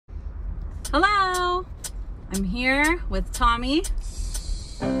Hello! I'm here with Tommy,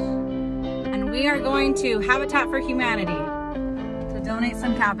 and we are going to Habitat for Humanity to donate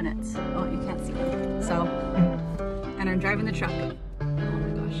some cabinets. Oh, you can't see them. So, and I'm driving the truck. Oh my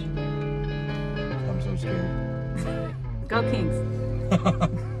gosh. I'm so scared. Go Kings.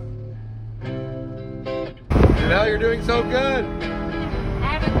 Now you're doing so good.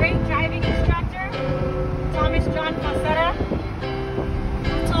 I have a great driving instructor, Thomas John Falsetta,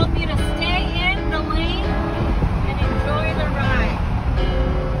 who told me to stay in the lane and enjoy the ride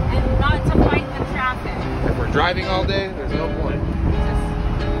and not to fight the traffic. If we're driving all day, there's no point.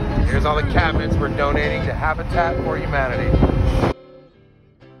 Here's all the cabinets we're donating to Habitat for Humanity.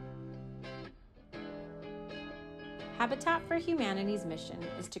 Habitat for Humanity's mission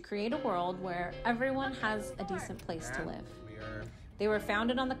is to create a world where everyone has a decent place to live. They were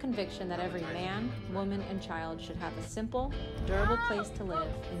founded on the conviction that every man, woman, and child should have a simple, durable place to live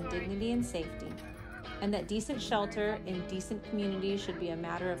in dignity and safety, and that decent shelter in decent communities should be a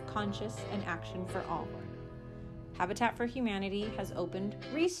matter of conscious and action for all. Habitat for Humanity has opened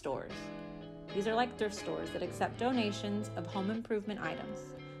restores. These are like thrift stores that accept donations of home improvement items.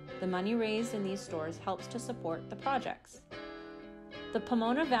 The money raised in these stores helps to support the projects. The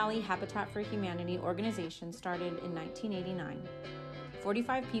Pomona Valley Habitat for Humanity organization started in 1989.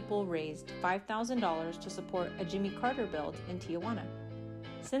 45 people raised $5,000 to support a Jimmy Carter build in Tiajuana.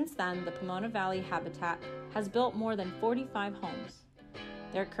 Since then, the Pomona Valley Habitat has built more than 45 homes.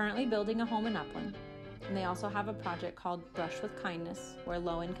 They're currently building a home in Upland, and they also have a project called Brush with Kindness, where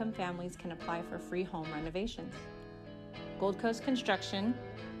low-income families can apply for free home renovations. Gold Coast Construction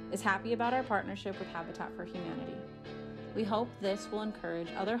is happy about our partnership with Habitat for Humanity. We hope this will encourage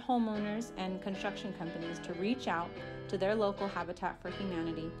other homeowners and construction companies to reach out to their local Habitat for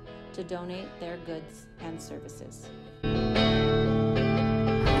Humanity to donate their goods and services.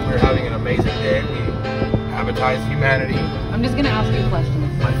 We're having an amazing day. We Habitat Humanity. I'm just gonna ask you a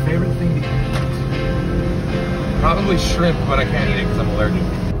question. My favorite thing to eat? Probably shrimp, but I can't eat it because I'm allergic.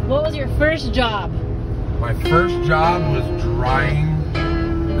 What was your first job? My first job was drying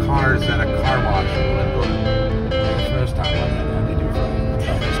cars at a car wash in Glenwood. First time I did that, they do frying.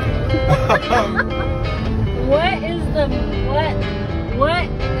 I'm just kidding. What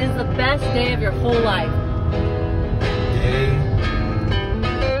is the best day of your whole life? Day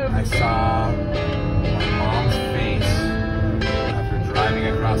I saw my mom's face after driving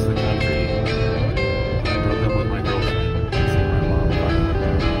across the country. I broke up with my girlfriend and see my mom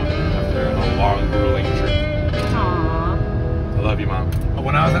after a long, grueling trip. Aww. I love you, Mom.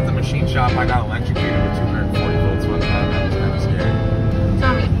 When I was at the machine shop, I got electrocuted with 240 volts one time. That was kind of scary.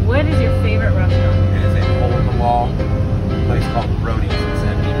 Tommy, what is your favorite restaurant? It is a hole-in-the-wall place called Brody's in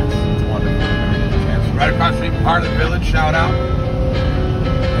San Dimas. It's wonderful. It's right across the street from Heart of the Village. Shout out.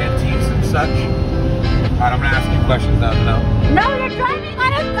 Antiques and such. All right, I'm going to ask you questions now. No, you're driving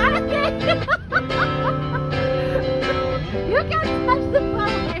on a Saturday! You can't touch the phone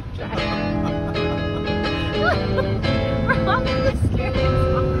while you're driving. We're on the